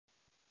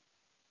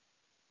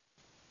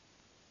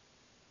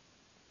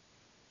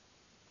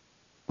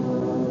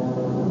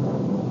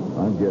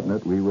getting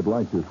it, we would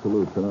like to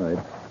salute tonight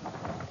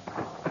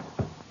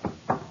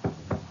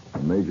a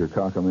major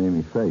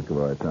cockamamie fake of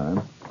our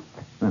time.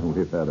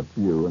 We've had a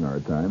few in our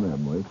time,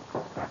 haven't we?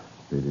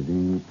 Have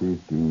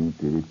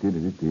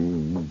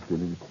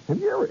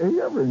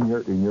you ever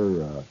in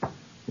your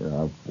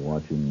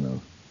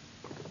watching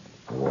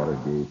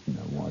Watergate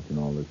and watching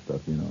all this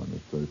stuff,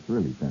 and it's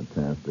really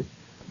fantastic.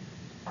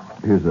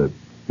 Here's a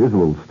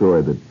little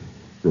story that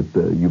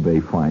you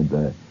may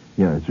find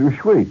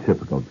it's really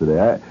typical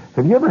today.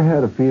 Have you ever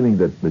had a feeling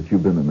that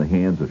you've been in the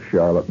hands of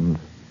charlatans?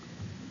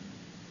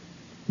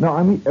 No,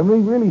 I mean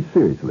really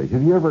seriously.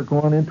 Have you ever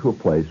gone into a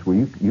place where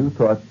you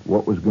thought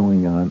what was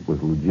going on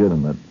was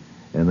legitimate,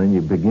 and then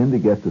you begin to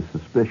get the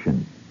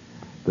suspicion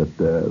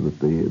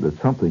that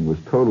something was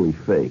totally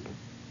fake?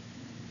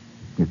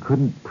 You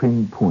couldn't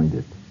pinpoint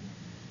it.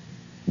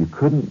 You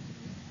couldn't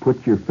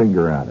put your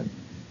finger on it.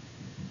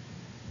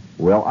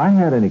 Well, I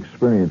had an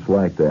experience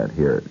like that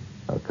here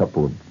a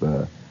couple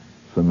of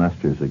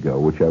semesters ago,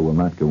 which I will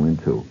not go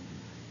into,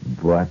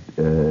 but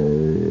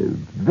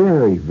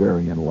very,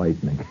 very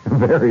enlightening.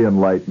 Very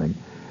enlightening.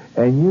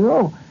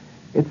 And,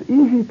 it's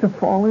easy to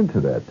fall into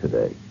that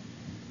today.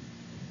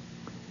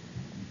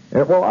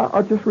 Well,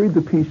 I'll just read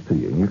the piece to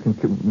you.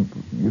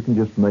 You can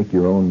just make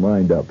your own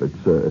mind up.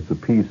 It's a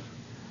piece.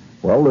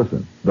 Well,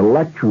 listen. The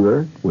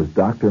lecturer was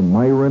Dr.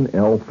 Myron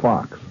L.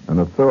 Fox, an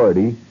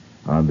authority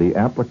on the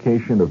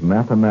application of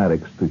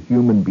mathematics to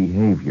human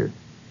behavior.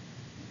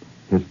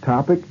 His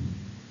topic,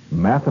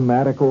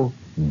 mathematical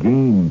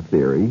game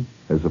theory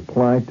as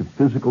applied to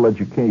physical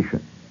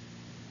education.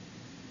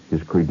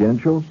 His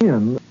credentials,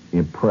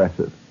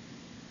 impressive.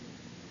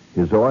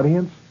 His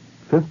audience,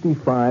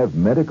 55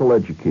 medical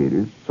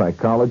educators,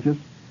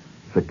 psychologists,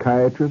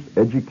 psychiatrists,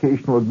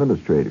 educational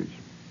administrators.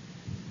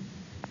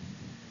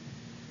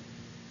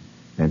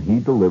 And he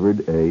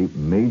delivered a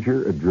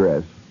major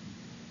address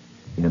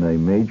in a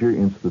major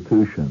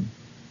institution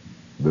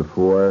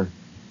before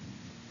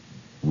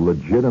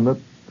legitimate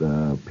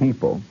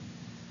people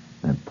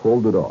and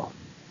pulled it off.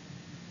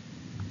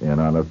 And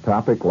on a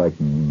topic like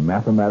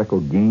mathematical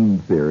game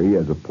theory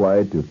as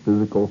applied to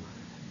physical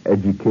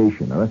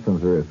education. Now, that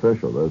sounds very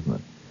official, doesn't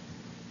it?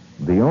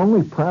 The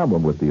only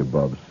problem with the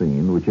above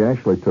scene, which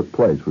actually took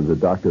place, was that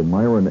Dr.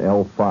 Myron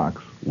L.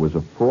 Fox was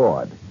a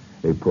fraud,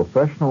 a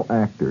professional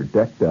actor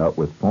decked out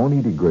with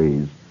phony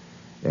degrees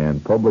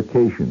and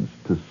publications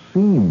to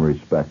seem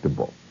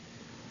respectable.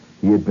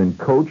 He had been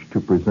coached to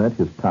present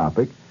his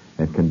topic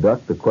and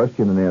conduct the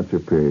question and answer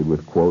period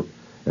with, quote,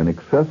 an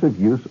excessive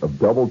use of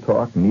double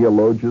talk,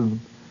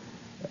 neologisms,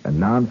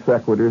 non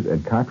sequiturs,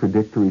 and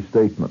contradictory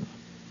statements.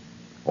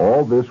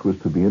 All this was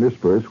to be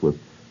interspersed with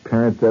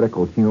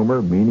parenthetical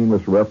humor,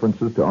 meaningless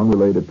references to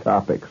unrelated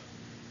topics,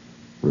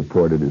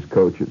 reported his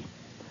coaches.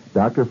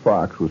 Dr.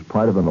 Fox was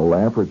part of an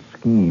elaborate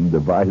scheme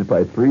devised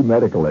by 3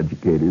 medical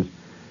educators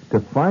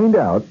to find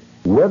out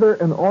whether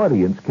an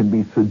audience can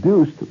be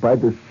seduced by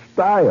the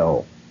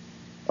style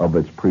of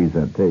its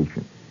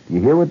presentation. Do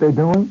you hear what they're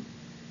doing?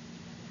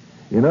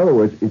 In other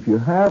words, if you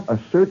have a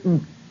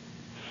certain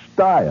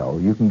style,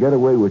 you can get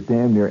away with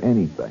damn near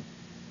anything.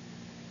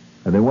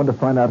 And they wanted to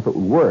find out if it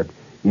would work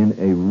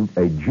in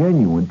a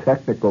genuine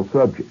technical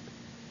subject,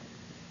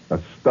 a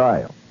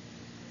style.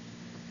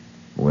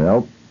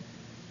 Well,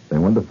 they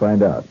wanted to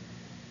find out.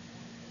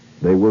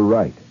 They were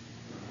right.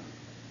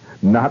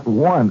 Not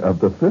one of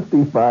the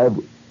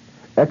 55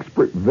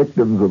 expert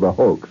victims of the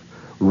hoax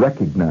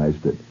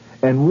recognized it.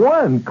 And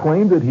one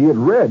claimed that he had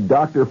read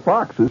Dr.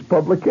 Fox's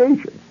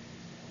publications.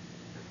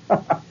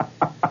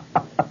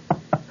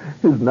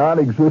 His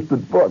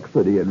non-existent books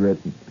that he had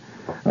written.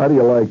 How do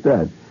you like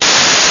that?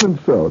 And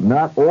so,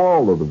 not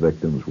all of the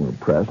victims were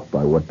impressed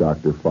by what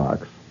Dr.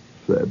 Fox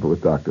said, but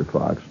with Dr.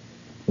 Fox.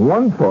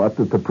 One thought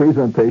that the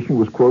presentation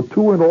was, quote,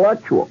 too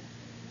intellectual.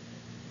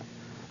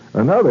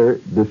 Another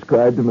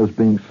described him as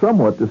being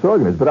somewhat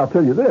disorganized. But I'll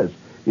tell you this,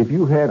 if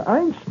you had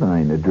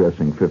Einstein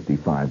addressing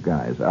 55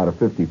 guys, out of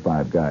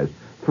 55 guys,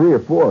 3 or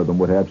 4 of them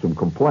would have some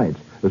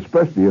complaints,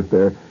 especially if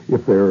they're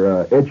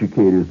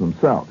educators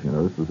themselves.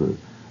 This is an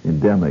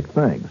endemic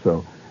thing.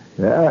 So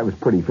that was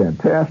pretty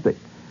fantastic.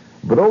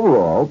 But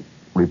overall,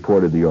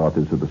 reported the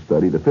authors of the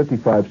study, the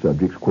 55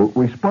 subjects, quote,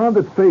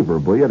 responded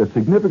favorably at a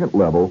significant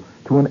level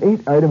to an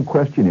 8-item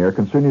questionnaire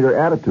concerning their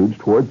attitudes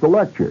towards the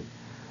lecture.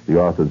 The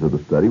authors of the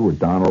study were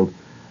Donald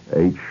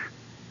H.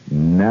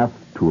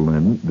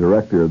 Naftulin,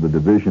 director of the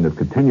Division of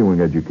Continuing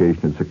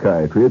Education and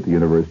Psychiatry at the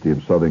University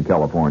of Southern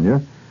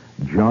California,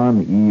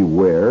 John E.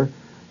 Ware,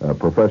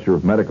 professor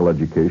of medical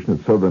education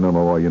at Southern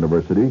Illinois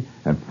University,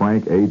 and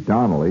Frank A.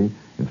 Donnelly,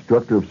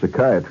 instructor of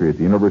psychiatry at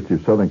the University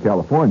of Southern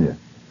California.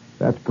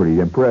 That's pretty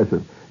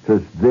impressive. It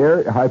says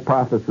their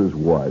hypothesis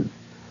was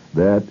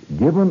that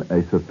given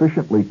a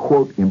sufficiently,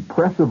 quote,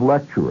 impressive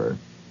lecturer,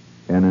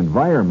 an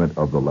environment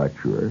of the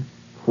lecturer,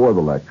 for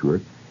the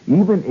lecturer,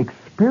 even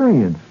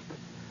experienced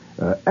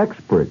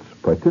experts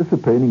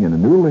participating in a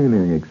new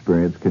learning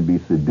experience can be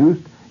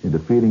seduced into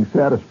feeling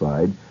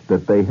satisfied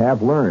that they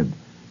have learned,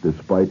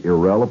 despite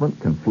irrelevant,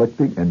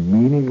 conflicting, and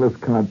meaningless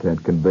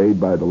content conveyed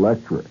by the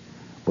lecturer.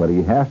 but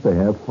he has to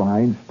have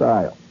fine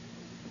style.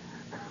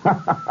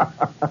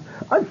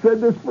 I've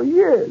said this for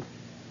years.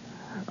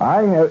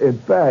 I have, in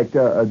fact,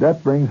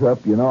 that brings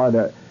up,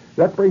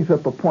 that brings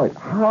up a point.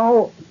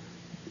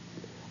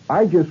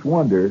 I just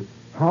wonder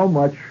how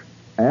much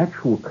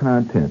actual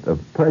content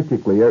of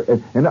practically,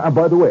 and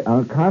by the way,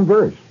 on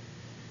converse,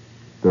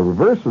 the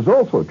reverse is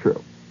also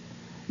true.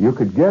 You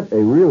could get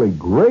a really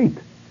great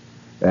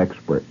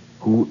expert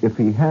who, if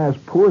he has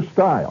poor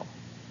style,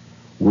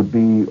 would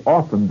be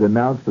often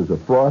denounced as a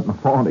fraud and a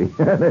phony,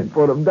 and then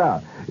put him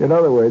down. In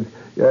other words,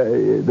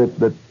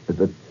 the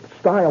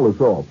style is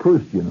all.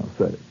 Proust,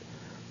 said it.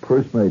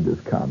 Proust made this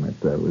comment.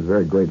 It was a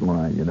very great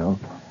line,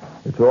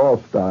 It's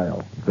all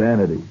style,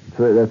 vanity.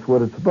 So that's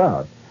what it's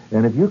about.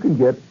 And if you can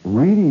get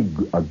really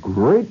a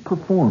great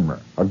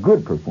performer, a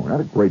good performer, not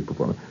a great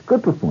performer,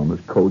 good performer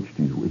is coached,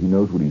 he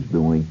knows what he's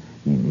doing,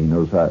 he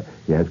knows how,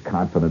 he has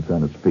confidence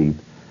on his feet.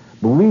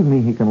 Believe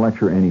me, he can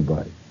lecture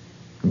anybody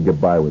and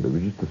get by with it.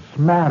 It's just a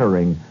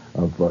smattering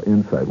of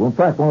insight. Well, in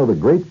fact, one of the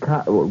great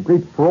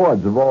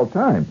frauds of all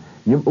time.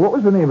 What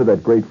was the name of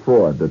that great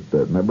fraud that,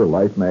 remember,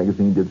 Life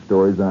magazine did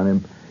stories on him?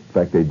 In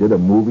fact, they did a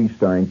movie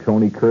starring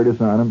Tony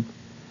Curtis on him.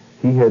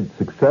 He had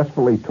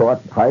successfully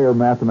taught higher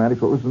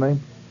mathematics. What was his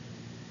name?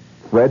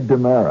 Fred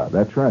DeMera.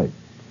 That's right.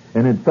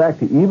 And in fact,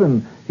 he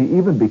even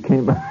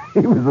became,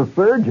 he was a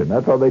surgeon.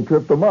 That's how they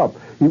tripped him up.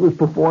 He was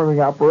performing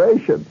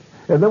operations.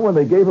 And then when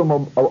they gave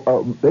him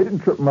they didn't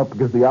trip him up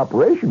because the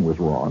operation was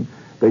wrong.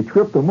 They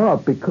tripped him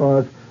up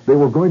because they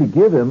were going to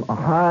give him a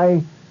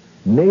high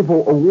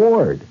naval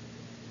award.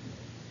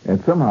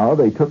 And somehow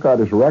they took out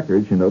his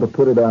records, to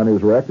put it on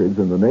his records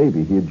in the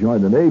Navy. He had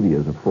joined the Navy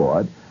as a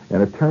fraud.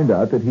 And it turned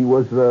out that he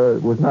was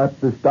not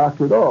this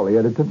doctor at all. He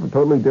had a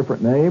totally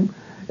different name.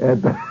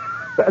 And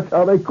that's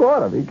how they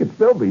caught him. He could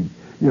still be,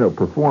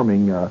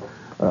 performing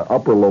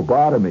upper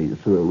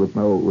lobotomies with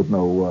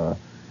no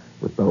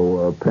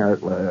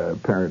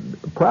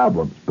apparent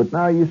problems. But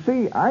now you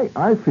see,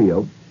 I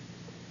feel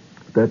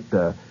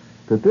that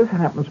this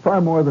happens far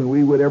more than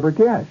we would ever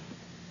guess.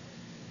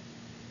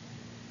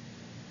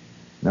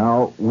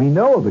 Now we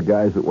know the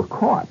guys that were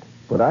caught,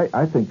 but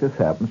I think this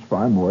happens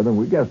far more than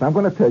we guess. And I'm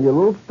going to tell you a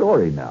little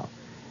story now,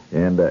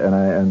 and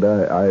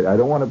I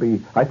don't want to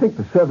be. I think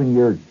the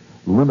 7-year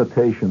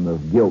limitation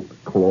of guilt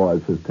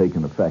clause has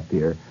taken effect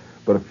here.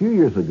 But a few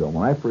years ago,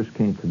 when I first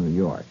came to New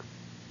York,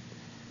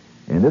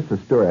 and this is a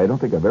story I don't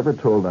think I've ever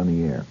told on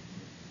the air.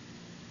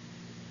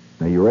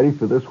 Now, you ready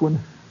for this one?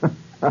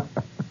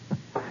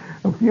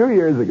 A few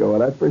years ago,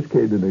 when I first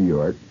came to New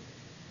York,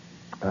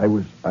 I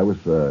was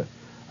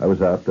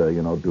out,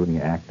 doing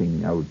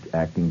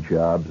acting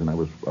jobs, and I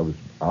was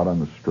out on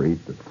the street,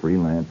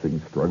 freelancing,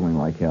 struggling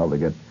like hell to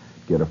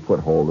get a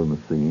foothold in the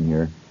scene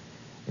here.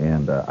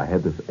 And I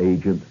had this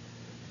agent.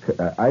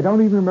 I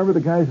don't even remember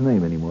the guy's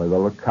name anymore.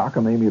 The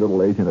cockamamie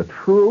little agent, a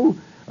true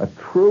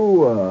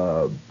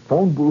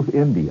phone booth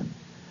Indian.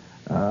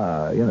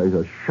 He's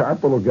a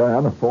sharp little guy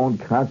on the phone,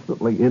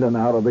 constantly in and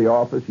out of the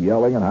office,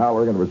 yelling and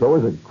hollering. And there was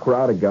always a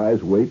crowd of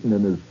guys waiting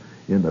in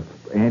the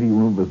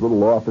anteroom of his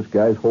little office.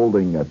 Guys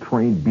holding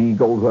trained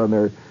beagles on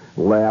their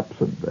laps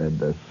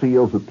and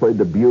seals that played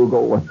the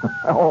bugle.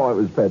 Oh, it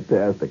was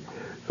fantastic.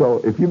 So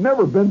if you've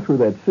never been through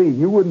that scene,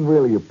 you wouldn't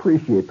really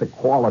appreciate the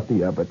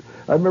quality of it.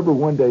 I remember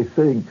one day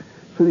sitting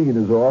in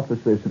his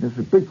office there, and there's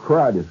a big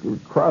crowd,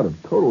 of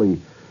totally,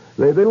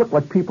 they look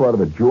like people out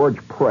of a George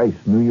Price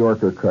New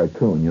Yorker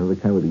cartoon, the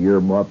kind with the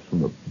earmuffs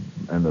and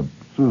the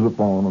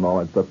sousaphone and all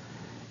that stuff.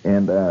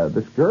 And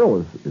this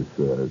girl is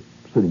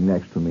sitting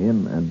next to me,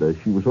 and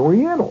she was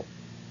Oriental.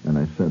 And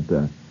I said,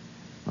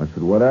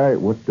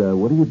 what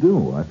do you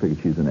do? I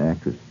figured she's an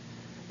actress.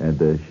 And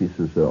she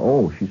says,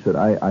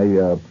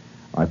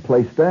 I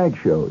play stag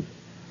shows.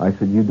 I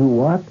said, you do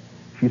what?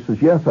 She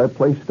says, yes, I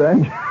play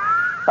stag.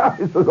 I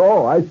said,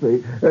 oh, I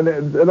see. And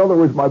in other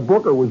words, my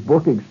booker was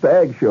booking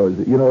stag shows.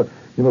 The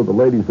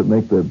ladies that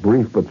make the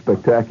brief but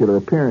spectacular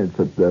appearance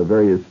at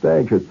various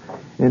stag shows.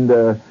 And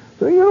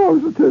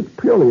so it's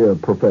purely a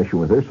profession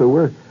with her. So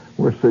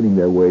we're sitting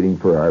there waiting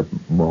for our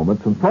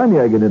moments. And finally,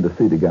 I get in to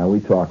see the guy. We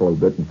talk a little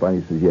bit, and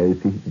finally he says, yeah, he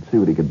can see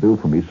what he can do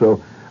for me. So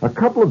a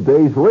couple of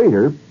days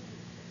later,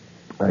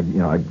 I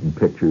get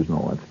pictures and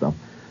all that stuff.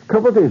 A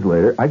couple of days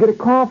later, I get a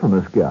call from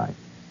this guy.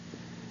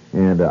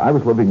 And I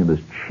was living in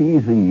this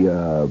cheesy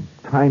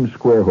Times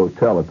Square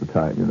hotel at the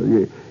time.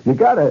 You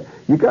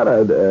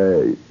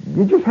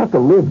just have to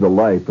live the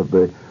life of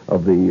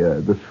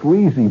the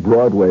sleazy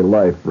Broadway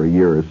life for a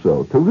year or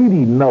so to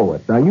really know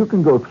it. Now you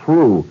can go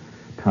through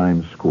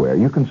Times Square.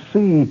 You can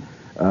see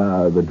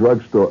the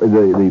drugstore,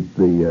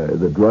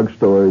 the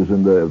drugstores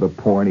and the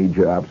porny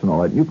shops and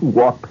all that. You can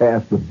walk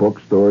past the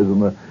bookstores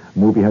and the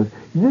movie houses.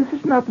 This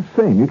is not the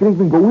same. You can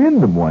even go in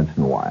them once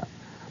in a while.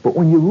 But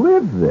when you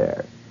live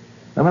there,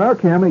 I don't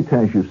care how many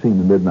times you've seen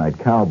The Midnight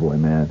Cowboy,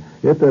 man,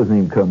 it doesn't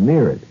even come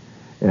near it.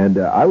 And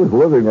I was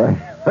living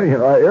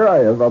here I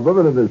am. I'm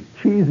living in this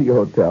cheesy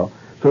hotel.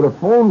 So the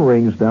phone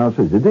rings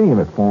downstairs. They didn't even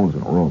have phones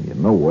in the room.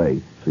 No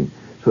way. See,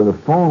 so the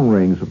phone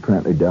rings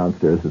apparently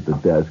downstairs at the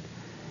desk,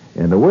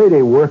 And the way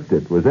they worked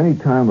it was any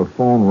time the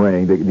phone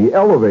rang, the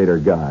elevator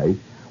guy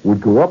would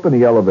go up in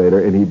the elevator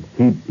and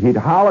he'd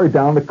holler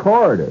down the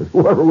corridor,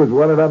 whoever was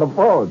running on the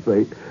phone,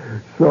 see?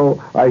 So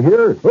I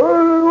hear,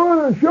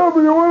 "Hey,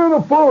 Shepherd, you're running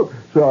the phone."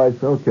 So I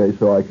said, okay.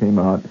 So I came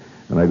out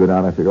and I go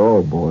down. I said,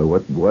 "Oh boy,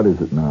 what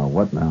is it now?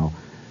 What now?"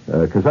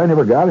 Because I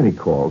never got any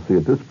calls. See,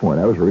 at this point,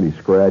 I was really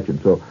scratching.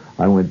 So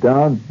I went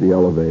down the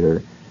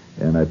elevator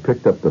and I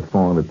picked up the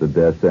phone at the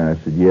desk there. I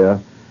said, "Yeah."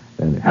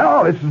 And,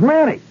 "Hello, this is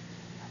Manny.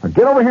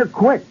 Get over here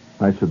quick."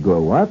 I said,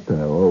 "Well, what?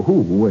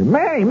 Who?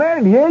 Manny,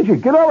 the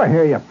agent. Get over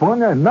here, you phone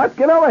nut.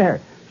 Get over here."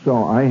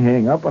 So I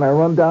hang up and I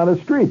run down the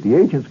street. The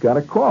agent's got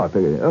a call. I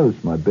figure, oh, this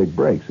is my big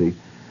break, see?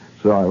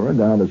 So I run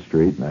down the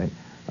street and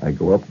I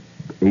go up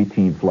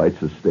 18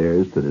 flights of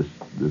stairs to this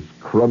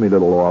crummy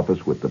little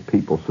office with the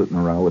people sitting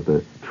around with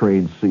the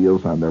trained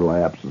seals on their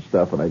laps and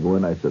stuff. And I go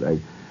in, I said,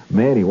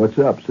 "Manny, what's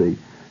up, see?"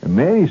 And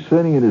Manny's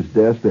sitting at his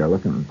desk there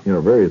looking,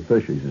 very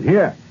official. He says,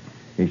 "Here."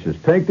 He says,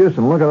 "Take this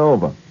and look it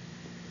over."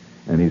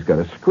 And he's got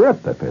a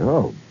script. I think,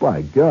 oh,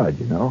 by God,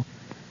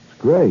 it's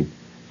great.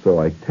 So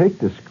I take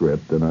the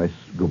script and I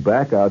go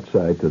back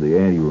outside to the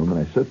anteroom and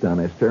I sit down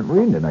and I start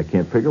reading it. And I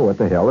can't figure what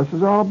the hell this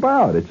is all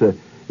about.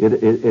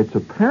 It's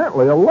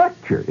apparently a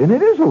lecture, and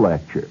it is a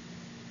lecture.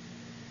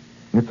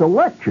 It's a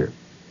lecture.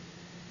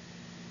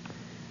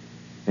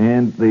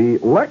 And the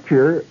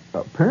lecture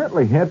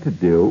apparently had to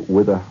do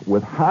with a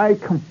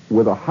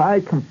high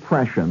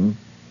compression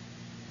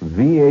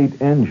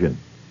V8 engine.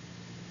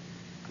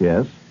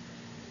 Yes.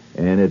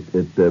 And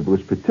it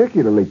was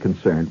particularly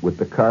concerned with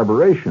the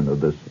carburation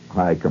of this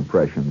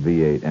high-compression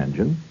V8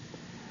 engine.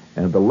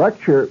 And the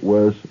lecture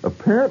was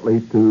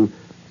apparently to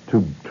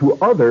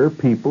other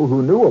people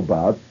who knew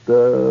about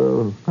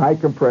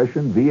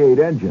high-compression V8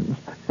 engines,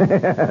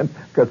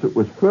 because it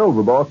was filled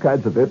with all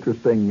kinds of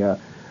interesting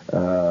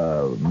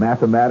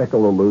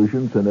mathematical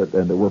allusions, and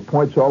there were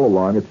points all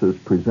along. It says,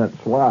 "Present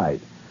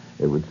slide."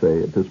 It would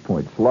say, at this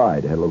point,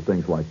 slide. It had little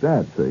things like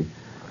that, see?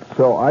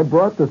 So I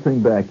brought the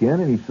thing back in,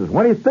 and he says,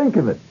 "What do you think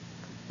of it?"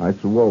 I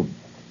said, "Well,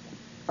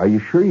 are you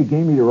sure you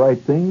gave me the right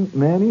thing,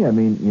 Manny? I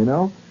mean,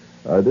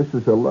 this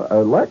is a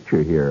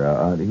lecture here."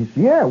 He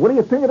said, "Yeah, what do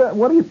you think of that?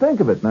 What do you think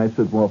of it?" And I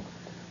said, well,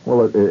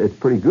 it's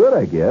pretty good,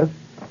 I guess."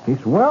 He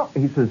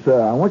said,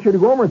 "I want you to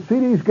go over and see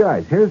these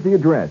guys. Here's the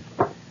address."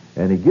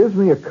 And he gives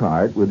me a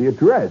card with the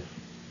address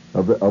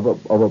of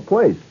a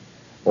place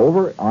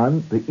over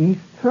on the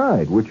east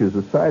side, which is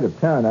a side of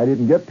town I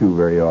didn't get to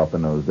very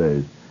often those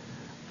days.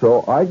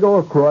 So I go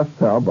across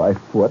town by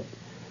foot,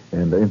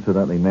 and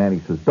incidentally, Manny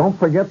says, "Don't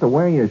forget to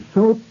wear your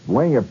suit,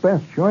 wear your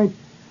best joint,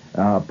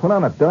 put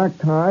on a dark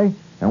tie.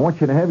 I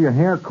want you to have your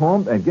hair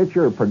combed, and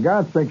for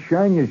God's sake,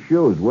 shine your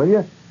shoes, will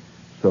you?"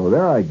 So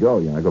there I go.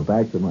 I go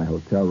back to my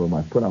hotel room.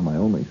 I put on my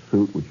only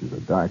suit, which is a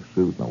dark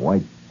suit and a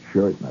white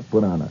shirt, and I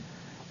put on a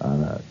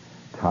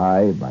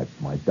tie,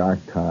 my dark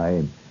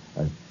tie, and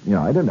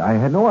I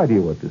had no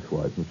idea what this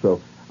was. And so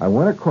I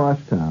went across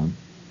town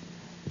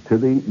to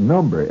the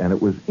number, and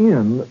it was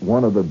in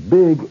one of the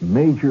big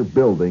major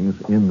buildings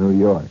in New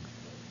York.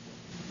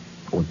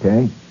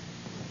 Okay?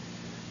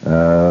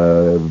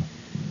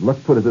 Let's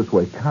put it this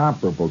way,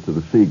 comparable to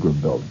the Seagram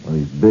building, one of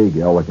these big,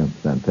 elegant,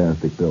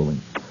 fantastic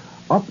buildings.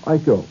 Up I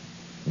go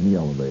in the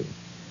elevator,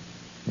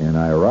 and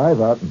I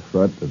arrive out in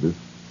front of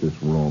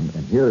this room,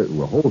 and here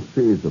are a whole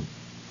series of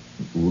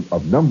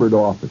numbered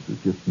offices,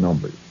 just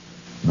numbers.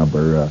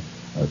 Number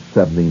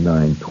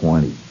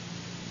 7920,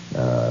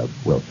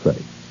 we'll say.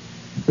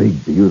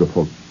 Big,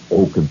 beautiful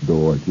oaken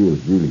door. It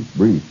was really,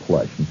 really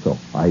plush. And so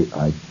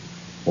I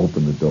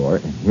open the door,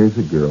 and here's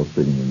a girl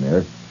sitting in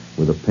there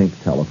with a pink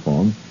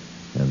telephone,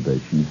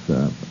 and she's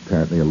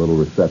apparently a little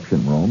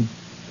reception room.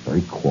 It's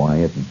very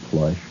quiet and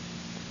plush.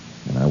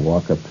 And I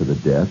walk up to the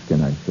desk,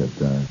 and I said,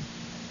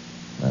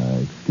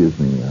 "Excuse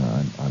me,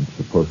 I'm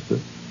supposed to..."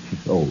 She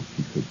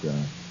said,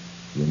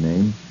 "Your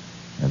name?"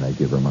 And I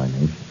give her my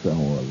name. She said,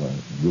 "Oh,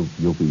 well,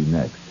 you'll be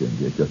next in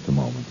just a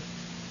moment."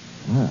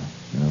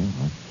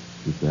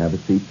 Just to have a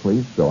seat,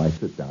 please. So I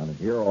sit down, and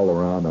here all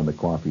around on the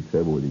coffee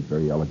table were these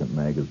very elegant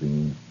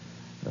magazines,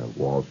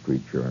 Wall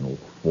Street Journal,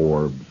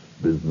 Forbes,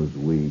 Business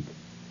Week,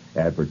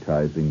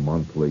 Advertising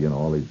Monthly, and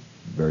all these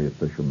very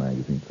official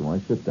magazines. So I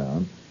sit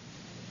down,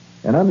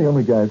 and I'm the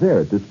only guy there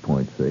at this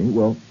point, see?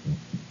 Well,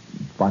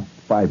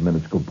 5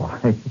 minutes go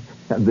by,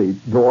 and the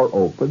door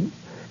opens,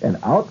 and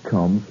out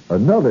comes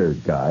another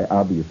guy,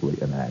 obviously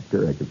an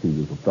actor. I could see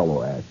he was a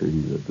fellow actor.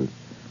 He had this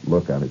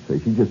look on his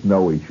face. You just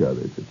know each other.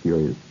 It's a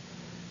curious...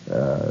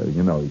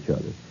 you know each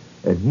other.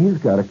 And he's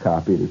got a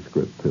copy of the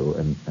script, too,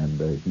 and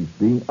he's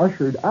being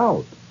ushered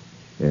out.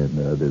 And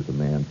there's a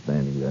man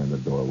standing there in the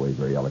doorway,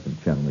 very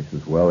elegant gentleman. He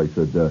says, "Well," he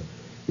said,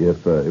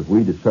 if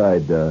we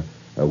decide,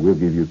 we'll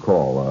give you a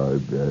call.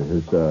 Has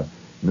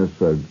Miss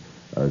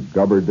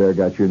Gubbard there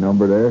got your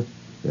number there?"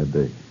 And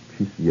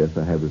she said, "Yes,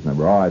 I have his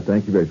number." "All right,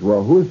 thank you very much."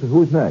 "Well,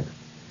 who's next?"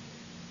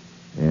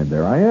 And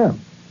there I am.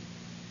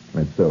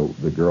 And so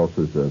the girl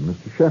says,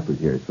 "Mr. Shepherd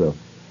here." So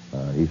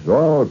he said,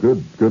 "Oh,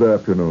 good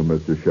afternoon,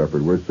 Mr.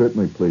 Shepherd. We're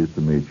certainly pleased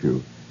to meet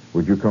you.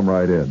 Would you come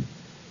right in?"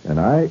 And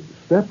I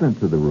step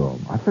into the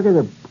room. I figured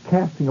they're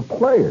casting a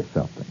play or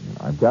something.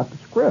 I've got the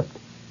script.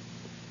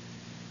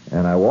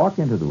 And I walk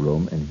into the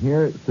room, and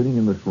here, sitting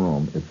in this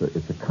room,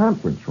 it's a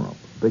conference room,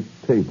 big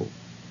table.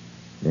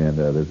 And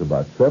there's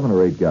about 7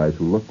 or 8 guys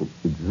who look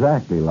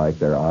exactly like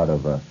they're out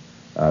of a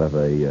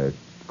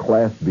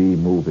Class B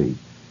movie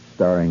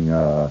starring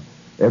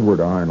Edward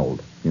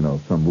Arnold,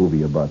 some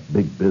movie about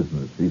big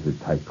business. These are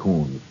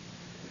tycoons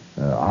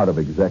out of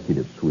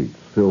executive suites,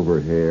 silver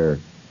hair,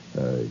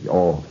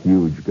 all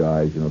huge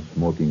guys,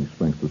 smoking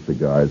expensive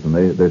cigars. And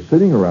they're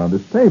sitting around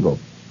this table.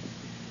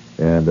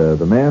 And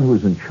the man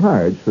who's in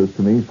charge says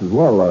to me, he says,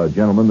 well,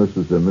 gentlemen, this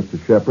is Mr.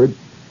 Shepard.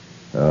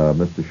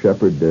 Mr.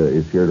 Shepard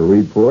is here to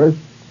read for us.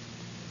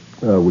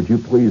 Would you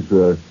please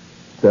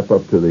step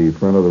up to the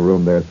front of the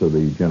room there so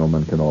the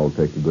gentlemen can all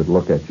take a good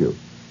look at you?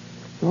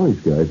 So all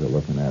these guys are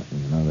looking at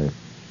me,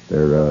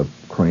 they're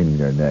craning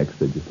their necks.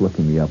 They're just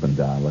looking me up and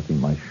down, looking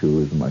at my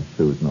shoes and my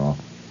suit and all.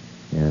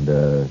 And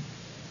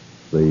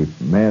the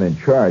man in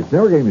charge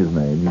never gave me his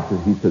name.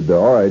 He said,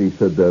 all right, he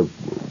said,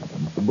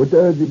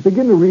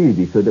 begin to read.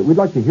 He said, we'd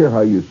like to hear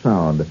how you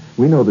sound.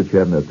 We know that you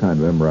haven't had time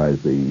to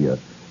memorize the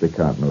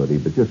continuity,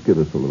 but just give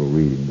us a little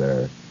reading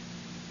there.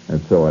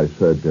 And so I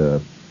said,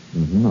 all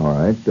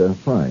right,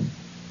 fine.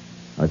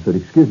 I said,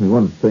 excuse me,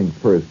 one thing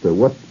first.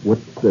 What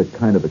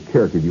kind of a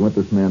character? Do you want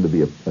this man to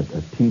be a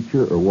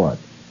teacher or what?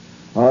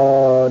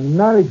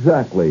 Not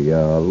exactly.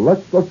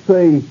 Let's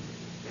say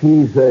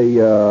he's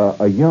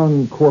a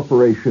young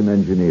corporation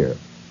engineer,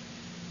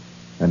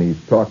 and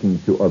he's talking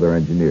to other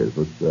engineers.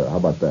 How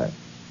about that?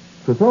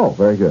 He says, oh,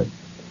 very good.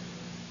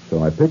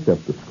 So I picked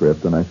up the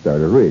script and I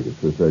started reading.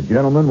 It says,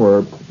 gentlemen,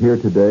 we're here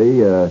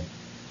today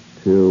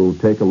to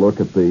take a look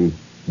at the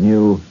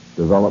new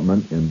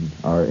development in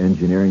our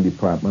engineering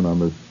department on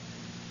this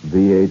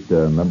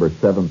V8 number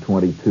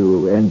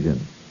 722 engine.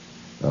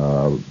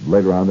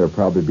 Later on, there'll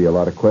probably be a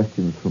lot of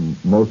questions from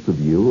most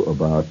of you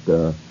about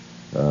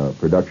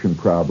production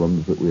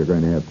problems that we're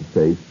going to have to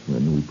face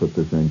when we put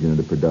this engine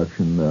into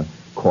production,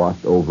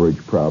 cost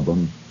overage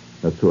problems,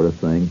 that sort of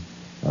thing.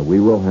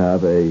 We will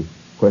have a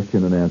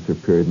question and answer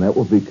period, and that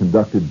will be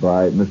conducted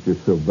by Mr.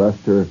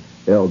 Sylvester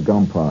L.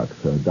 Gumpox,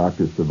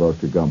 Dr.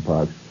 Sylvester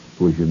Gumpox,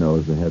 who, as you know,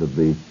 is the head of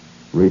the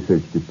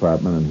research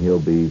department, and he'll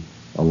be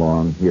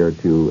along here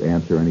to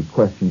answer any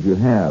questions you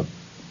have.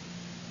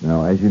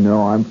 Now, as you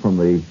know, I'm from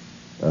the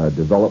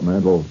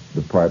developmental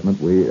department.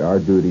 Our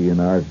duty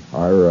and our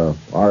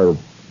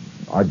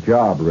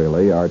job,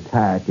 really, our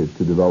tack is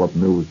to develop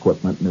new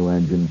equipment, new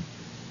engines,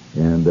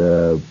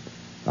 and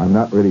I'm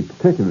not really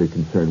particularly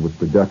concerned with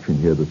production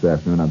here this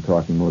afternoon. I'm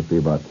talking mostly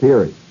about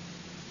theory.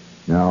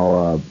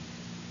 Now,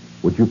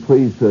 would you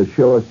please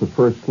show us the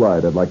first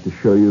slide? I'd like to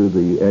show you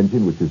the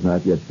engine, which has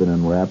not yet been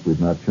unwrapped. We've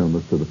not shown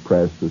this to the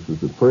press. This is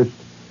the first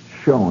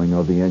showing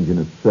of the engine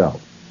itself.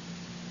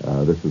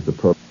 This is the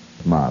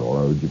prototype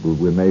model.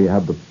 We may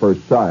have the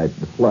first slide,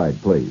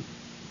 please.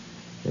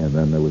 And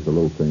then there was a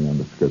little thing on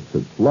the script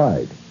that said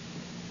slide.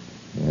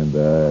 And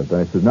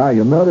then I said, now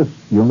you'll notice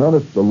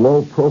the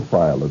low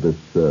profile of this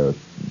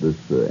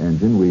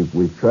engine.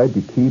 We've tried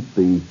to keep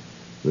the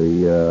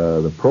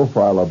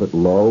profile of it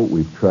low.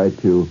 We've tried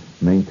to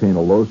maintain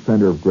a low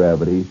center of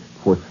gravity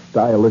for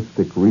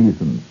stylistic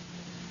reasons.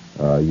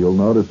 You'll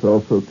notice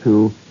also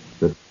too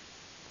that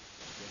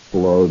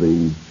below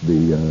the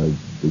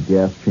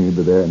gas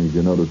chamber there, and as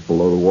you notice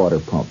below the water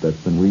pump, that's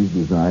been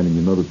redesigned, and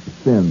you notice the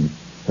fins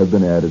have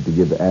been added to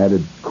give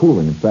added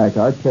cooling. In fact,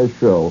 our tests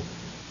show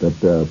that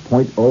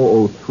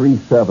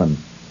 0.0037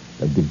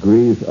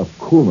 degrees of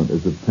coolant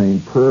is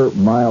obtained per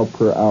mile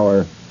per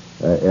hour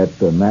at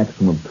the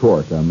maximum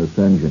torque on this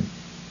engine.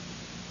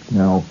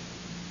 Now,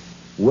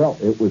 well,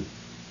 it was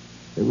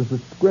a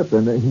script,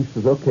 and he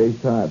says, okay,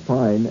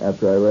 fine.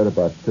 After I read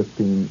about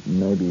 15,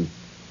 maybe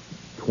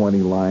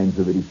 20 lines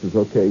of it, he says,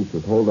 okay. He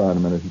says, hold on a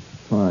minute. He says,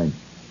 fine.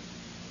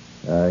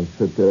 He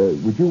said,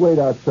 would you wait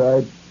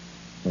outside?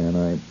 And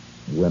I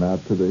went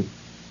out to the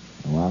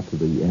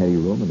ante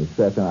room, and I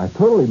sat down. I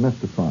totally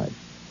mystified.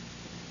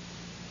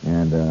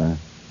 And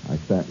I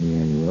sat in the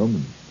ante room,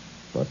 and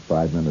about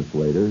 5 minutes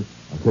later,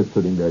 I was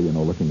sitting there,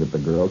 looking at the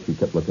girl. She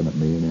kept looking at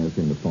me and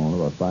answering the phone.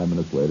 About 5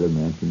 minutes later, the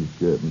man said,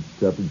 Mr.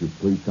 Shepard, would you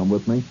please come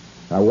with me?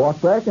 I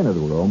walked back into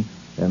the room,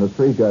 and the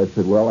 3 guys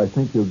said, well, I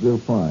think you'll do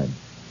fine.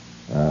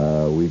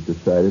 We've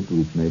decided,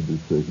 we've made the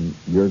decision,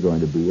 you're going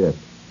to be it.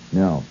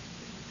 Now,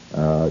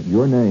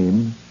 your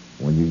name,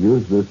 when you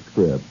use this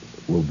script,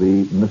 will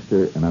be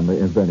Mr., and I'm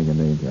inventing a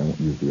name here, I won't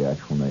use the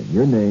actual name.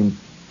 Your name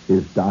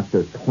is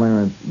Dr.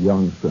 Clarence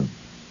Youngson.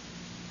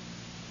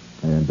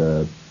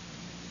 And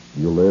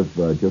you live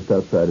just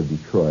outside of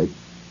Detroit,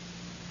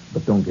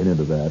 but don't get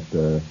into that.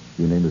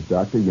 Your name is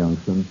Dr.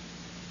 Youngson,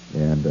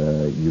 and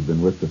you've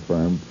been with the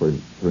firm for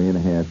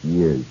 3.5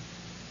 years.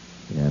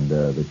 And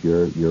that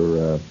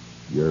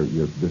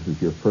this is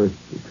your first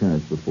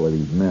appearance before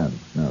these men.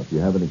 Now, if you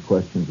have any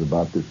questions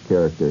about this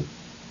character,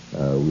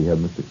 we have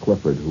Mr.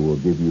 Clifford, who will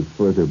give you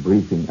further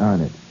briefing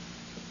on it.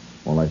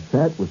 Well, I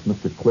sat with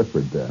Mr.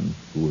 Clifford then,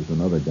 who was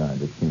another guy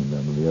that came in,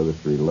 and the other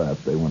 3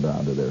 left. They went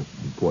on to their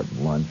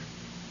important lunch.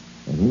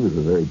 And he was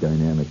a very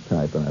dynamic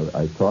type, and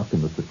I talked to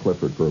Mr.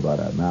 Clifford for about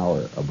an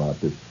hour about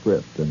this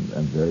script and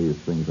various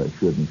things I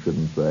should and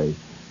shouldn't say,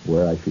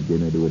 where I should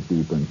get into it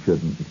deeper and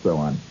shouldn't, and so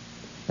on.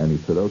 And he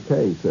said,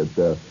 okay. He said,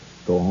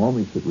 go home.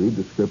 He said, read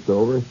the script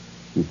over.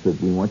 He said,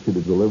 we want you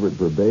to deliver it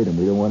verbatim.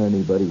 We don't want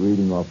anybody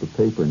reading off the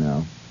paper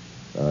now.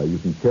 You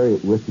can carry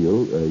it with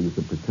you. You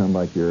can pretend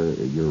like you're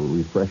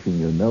refreshing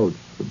your notes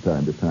from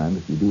time to time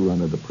if you do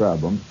run into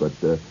problems, but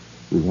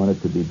we want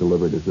it to be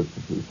delivered as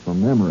if it's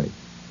from memory.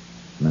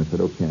 And I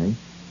said, okay.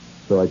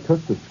 So I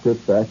took the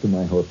script back to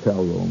my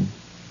hotel room,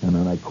 and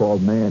then I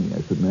called Manny.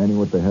 I said, Manny,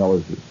 what the hell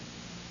is this?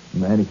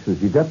 Manny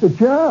says, you got the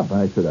job.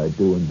 I said, I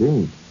do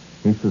indeed.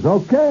 He says,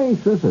 okay. He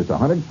says, there's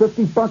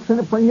 $150 in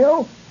it for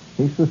you.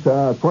 He says,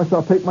 of course,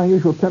 I'll take my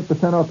usual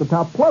 10% off the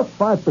top, plus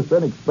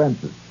 5%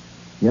 expenses.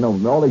 You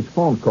know, all these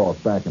phone calls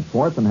back and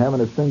forth and having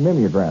this thing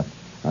mimeographed.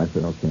 I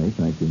said, okay,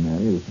 thank you,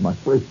 Manny. This is my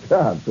first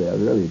job. So I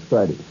was really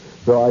excited.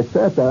 So I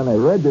sat down and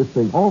I read this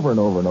thing over and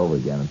over and over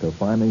again until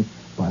finally,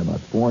 by about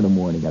 4 in the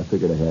morning, I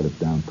figured I had it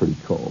down pretty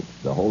cold.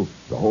 The whole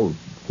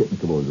kit and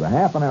caboodle. It was a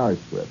half an hour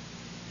script.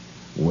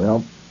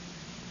 Well,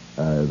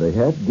 they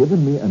had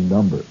given me a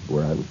number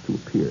where I was to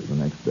appear the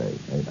next day.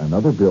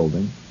 Another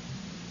building,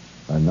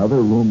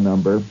 another room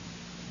number,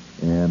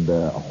 and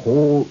a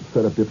whole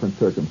set of different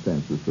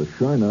circumstances. So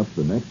sure enough,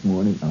 the next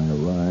morning I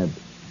arrived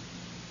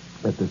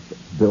at this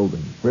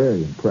building,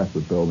 very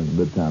impressive building in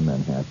Midtown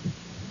Manhattan,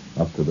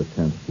 up to the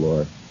 10th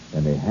floor,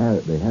 and they had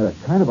a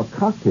kind of a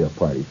cocktail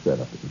party set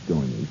up. It was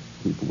going. These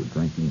people were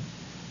drinking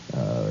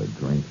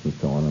drinks and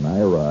so on, and I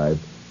arrived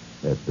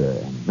and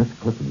Mr.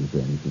 Clifford was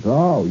there, and he says,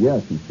 oh,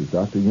 yes, he says,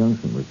 Dr.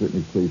 Youngson, we're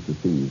certainly pleased to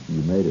see you.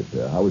 You made it.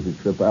 How was your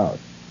trip out?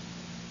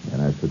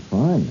 And I said,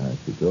 fine. I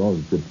said, oh, it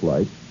was a good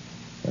flight.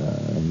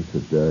 And he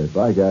said,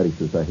 by God, he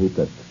says, I hate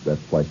that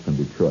flight from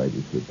Detroit.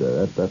 He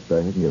said, that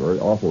can get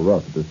awful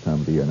rough at this time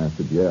of the year. And I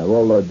said, yeah,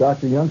 well,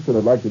 Dr. Youngson,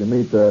 I'd like you to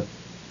meet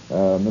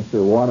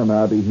Mr.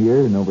 Watanabe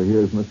here, and over here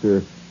is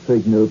Mr.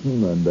 Sig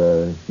Newton,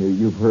 and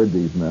you've heard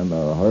these men,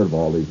 heard of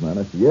all these men.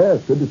 I said, yeah,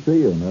 it's good to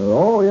see you. And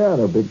oh, yeah,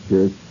 they're big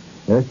cheers.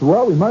 And I said,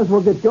 well, we might as well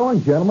get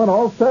going, gentlemen.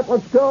 All set,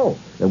 let's go.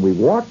 And we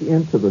walked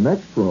into the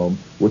next room,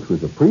 which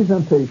was a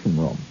presentation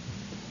room.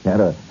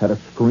 Had a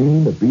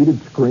screen, a beaded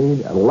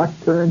screen, a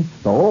lectern,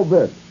 the whole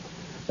bit.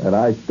 And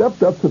I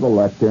stepped up to the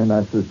lectern, and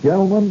I said,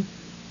 gentlemen,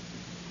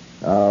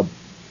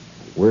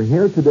 we're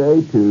here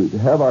today to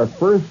have our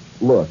first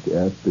look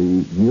at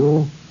the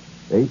new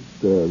the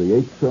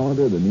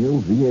 8-cylinder, the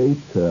new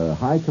V8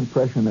 high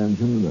compression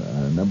engine,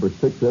 number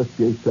 6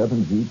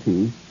 SJ7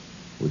 GT,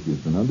 which has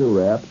been under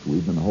wraps.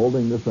 We've been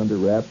holding this under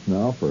wraps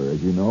now for,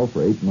 as you know,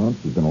 for 8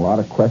 months. There's been a lot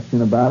of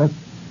question about it.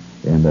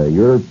 And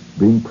you're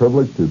being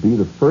privileged to be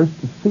the first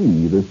to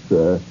see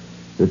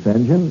this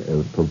engine,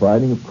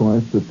 providing, of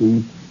course, that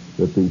the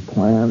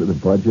plan, the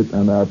budget,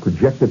 and our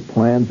projected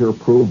plans are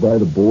approved by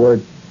the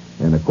board.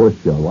 And of course,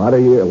 a lot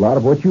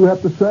of what you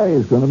have to say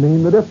is going to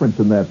mean the difference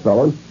in that,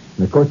 fellows.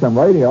 And of course, I'm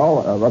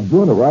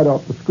doing it right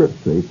off the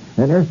script, see.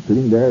 And they're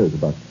sitting there. There's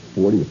about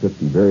 40 or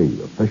 50 very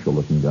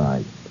official-looking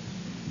guys.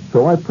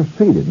 So I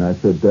proceeded, and I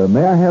said,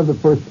 may I have the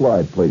first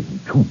slide, please?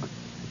 And chunk.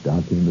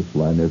 Down came the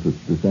slide, and there's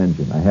this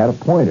engine. I had a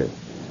pointer.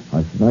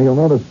 I said, now you'll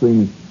notice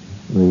the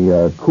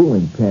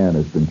cooling pan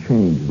has been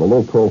changed, the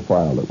low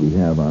profile that we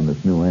have on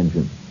this new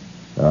engine.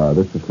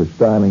 This is for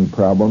styling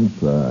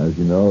problems. As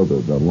you know,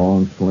 the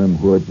long, slim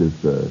hood is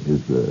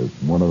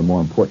one of the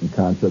more important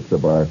concepts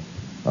of our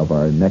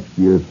next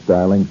year's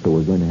styling, so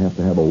we're going to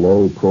have a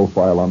low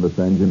profile on this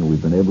engine.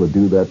 We've been able to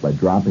do that by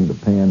dropping the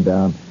pan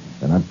down,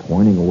 and I'm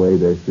pointing away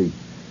there, see.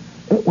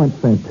 It went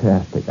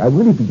fantastic. I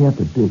really began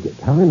to dig it.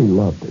 I really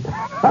loved it.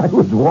 I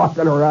was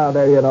walking around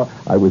there, you know.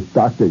 I was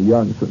Dr.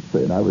 Youngson,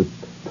 and I was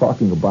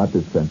talking about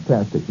this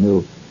fantastic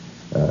new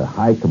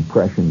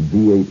high-compression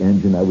V8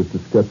 engine. I was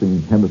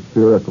discussing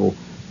hemispherical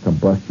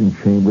combustion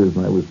chambers,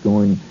 and I was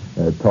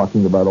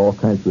talking about all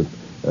kinds of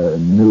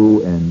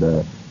new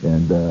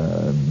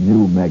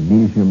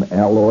magnesium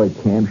alloy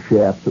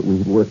camshafts that we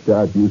had worked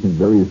out using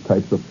various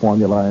types of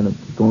formulae, and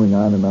it's going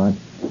on and on.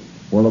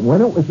 Well,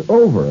 when it was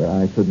over,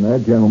 I said, now,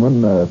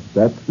 gentlemen,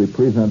 that's the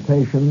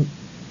presentation.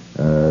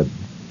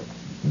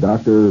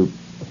 Dr.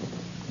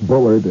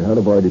 Bullard, the head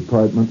of our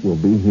department, will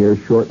be here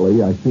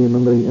shortly. I see him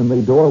in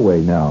the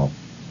doorway now.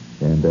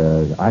 And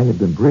I had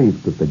been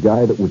briefed that the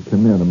guy that would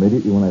come in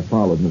immediately when I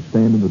followed and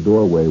stand in the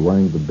doorway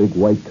wearing the big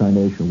white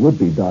carnation would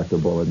be Dr.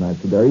 Bullard. And I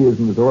said, there he is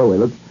in the doorway.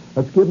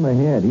 Let's give him a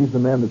hand. He's the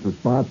man that's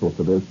responsible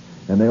for this.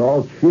 And they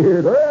all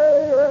cheered,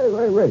 hooray,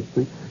 hooray, hooray.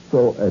 See?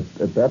 So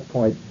at that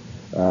point,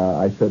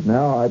 I said,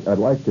 now I'd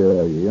like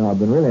to, I've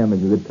been really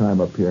having a good time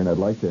up here, and I'd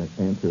like to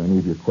answer any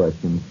of your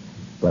questions,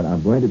 but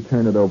I'm going to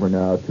turn it over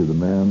now to the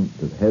man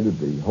that headed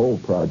the whole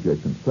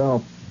project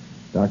himself,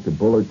 Dr.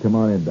 Bullard. Come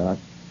on in, Doc.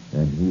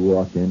 And he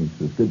walked in. He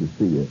says, good to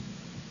see you.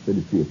 Good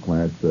to see you,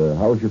 Clarence.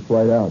 How was your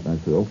flight out? And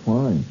I said, oh,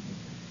 fine.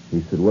 He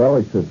said, well,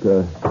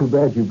 too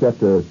bad you've got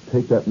to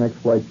take that next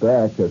flight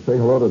back. Say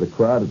hello to the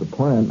crowd at the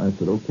plant. And I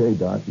said, okay,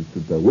 Doc. He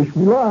said, wish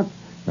me luck.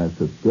 And I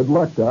said, good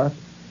luck, Doc.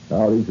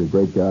 Oh, these are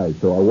great guys.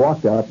 So I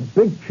walked out,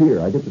 big cheer.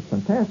 I get this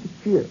fantastic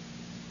cheer.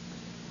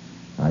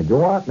 I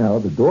go out now.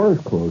 The door is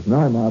closed.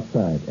 Now I'm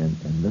outside, and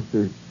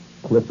Mr.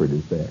 Clifford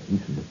is there. He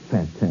says,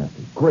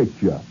 fantastic. Great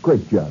job,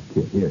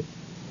 kid. Here.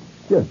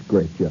 Just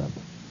great job.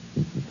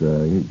 He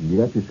says, you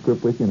got your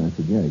script with you? And I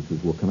said, yeah. He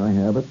says, well, can I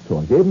have it? So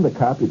I gave him the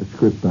copy of the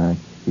script back.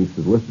 He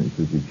said, listen, he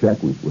says, you check.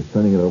 We're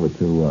sending it over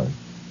to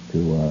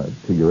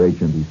your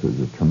agent. He says,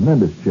 a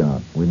tremendous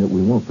job. We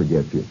won't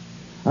forget you.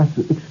 I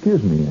said,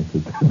 excuse me. I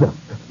said,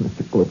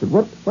 Mr. Clifford,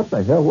 what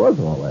the hell was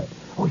all that?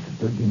 Oh, he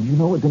said, didn't you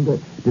know it? Didn't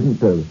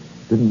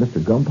Mr.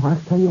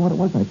 Gumpox tell you what it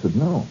was? I said,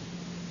 no.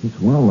 He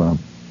said, well,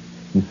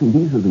 you see,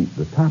 these are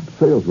the top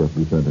sales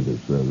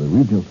representatives, the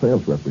regional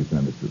sales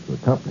representatives of the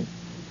company.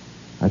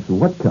 I said,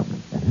 what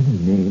company? And then he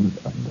named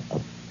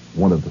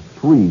one of the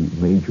three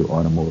major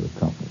automotive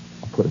companies.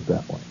 I'll put it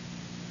that way.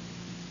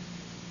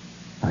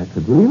 I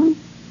said, really?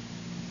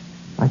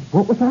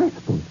 What was I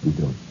supposed to be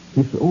doing?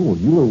 He said, oh,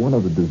 you were one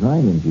of the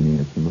design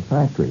engineers in the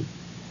factory,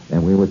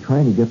 and we were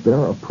trying to get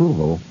their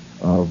approval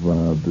of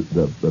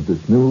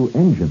this new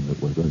engine that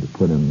we're going to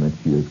put in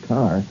next year's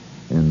car,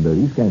 and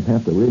these guys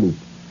have to really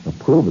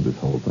approve of this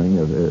whole thing,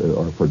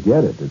 or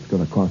forget it. It's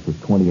going to cost us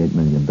 $28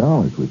 million.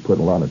 We put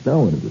a lot of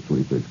dough into this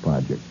research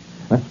project.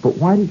 I said, but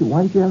why did you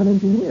have an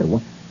engineer?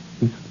 Well,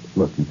 he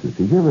says,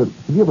 have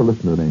you ever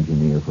listened to an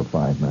engineer for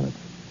 5 minutes?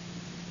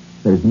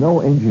 There's no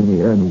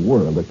engineer in the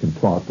world that can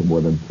talk for more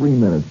than 3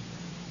 minutes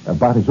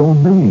about his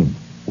own name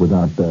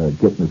without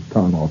getting his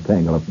tongue all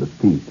tangled up in his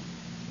teeth.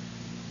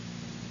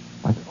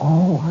 I said,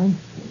 oh, I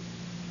see.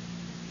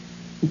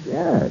 He said,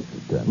 yeah. I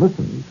said,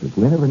 listen, he said, if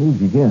we ever need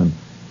you again,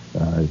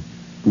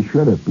 be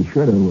sure to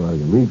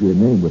leave your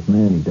name with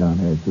Manny down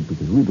there. I said,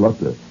 because we'd love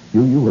to.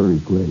 You were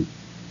great.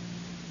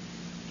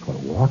 So I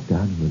walked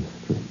out into the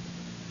street.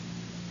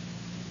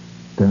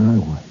 There I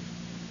was.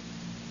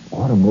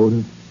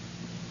 Automotive,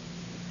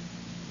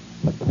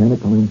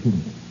 mechanical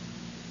engineer.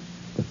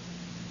 For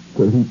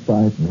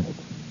 35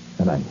 minutes.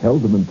 And I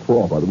held them in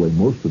thrall. By the way,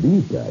 most of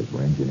these guys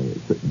were engineers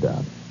sitting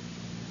down.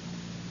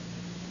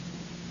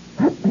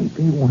 That made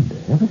me wonder.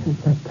 Ever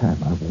since that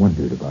time, I've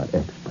wondered about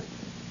experts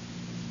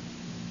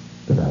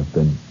that I've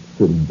been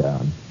sitting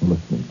down and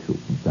listening to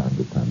from time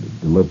to time,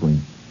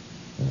 delivering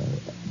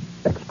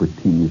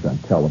expertise on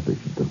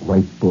television, to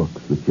write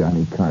books that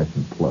Johnny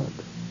Carson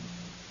plugs.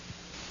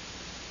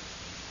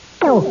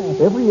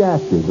 Well, every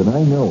actor that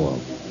I know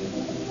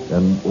of,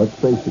 and let's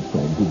face it,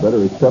 friends, you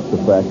better accept the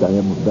fact I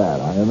am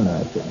an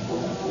actor,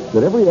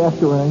 that every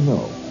actor I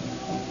know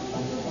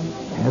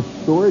has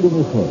stored in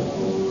his head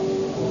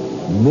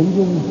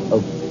millions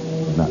of,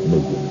 not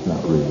millions,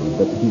 not really,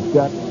 but he's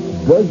got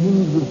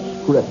dozens of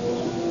scripts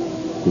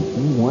that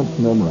he wants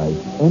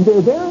memorized, and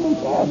they're there in his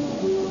head.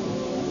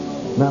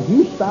 Now, if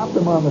you stopped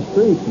him on the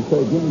street and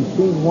said, give me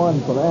scene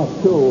 1 from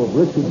Act 2 of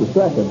Richard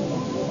II,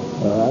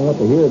 I want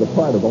to hear the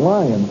part of the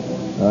lion,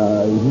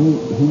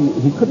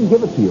 he couldn't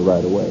give it to you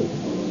right away.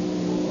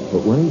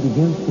 But when he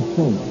begins to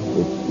sing,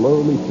 it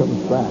slowly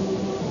comes back.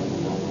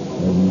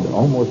 And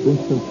almost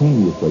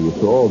instantaneously,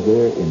 it's all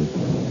there in its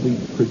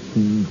complete,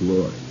 pristine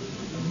glory.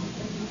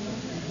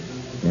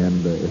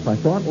 And if I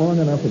thought long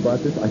enough about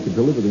this, I could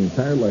deliver the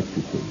entire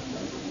lecture to you.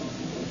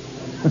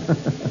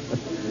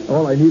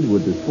 All I needed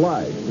was the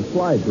slides. The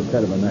slides were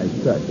kind of a nice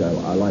touch.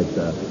 I liked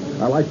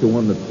the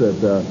one that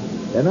said,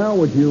 and now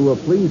would you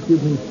please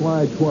give me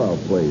slide 12,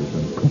 please?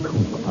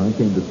 And on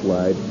came the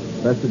slide.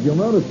 And I said, you'll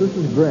notice this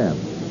is Graham,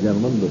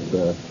 gentlemen,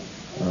 that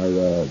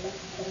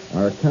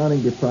our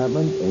accounting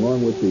department,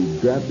 along with the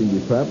drafting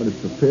department, is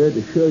prepared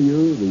to show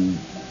you the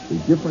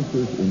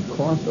differences in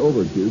cost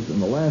overages in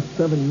the last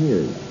 7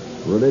 years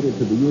related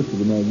to the use of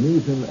the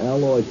magnesium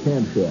alloy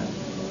camshaft.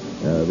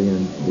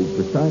 The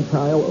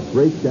percentile of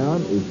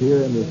breakdown is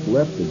here in this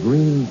left, the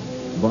green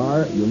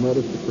bar. You'll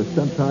notice the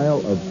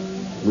percentile of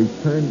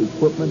returned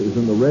equipment is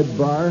in the red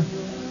bar,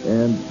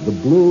 and the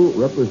blue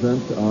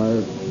represents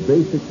our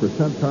basic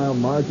percentile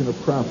margin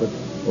of profit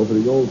over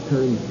the old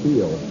turned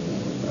steel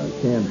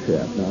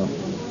camshaft. Now,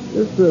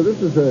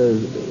 this is a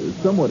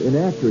somewhat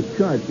inaccurate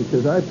chart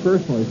because I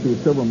personally see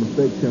several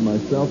mistakes here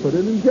myself, but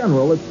in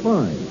general, it's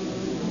fine.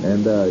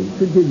 And it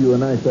should give you a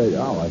nice idea.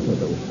 Oh, I thought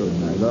that was so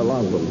nice. A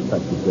lot of little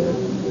touches there.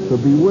 So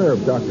beware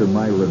of Dr.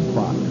 Myron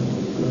Fox.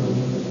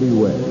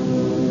 Beware.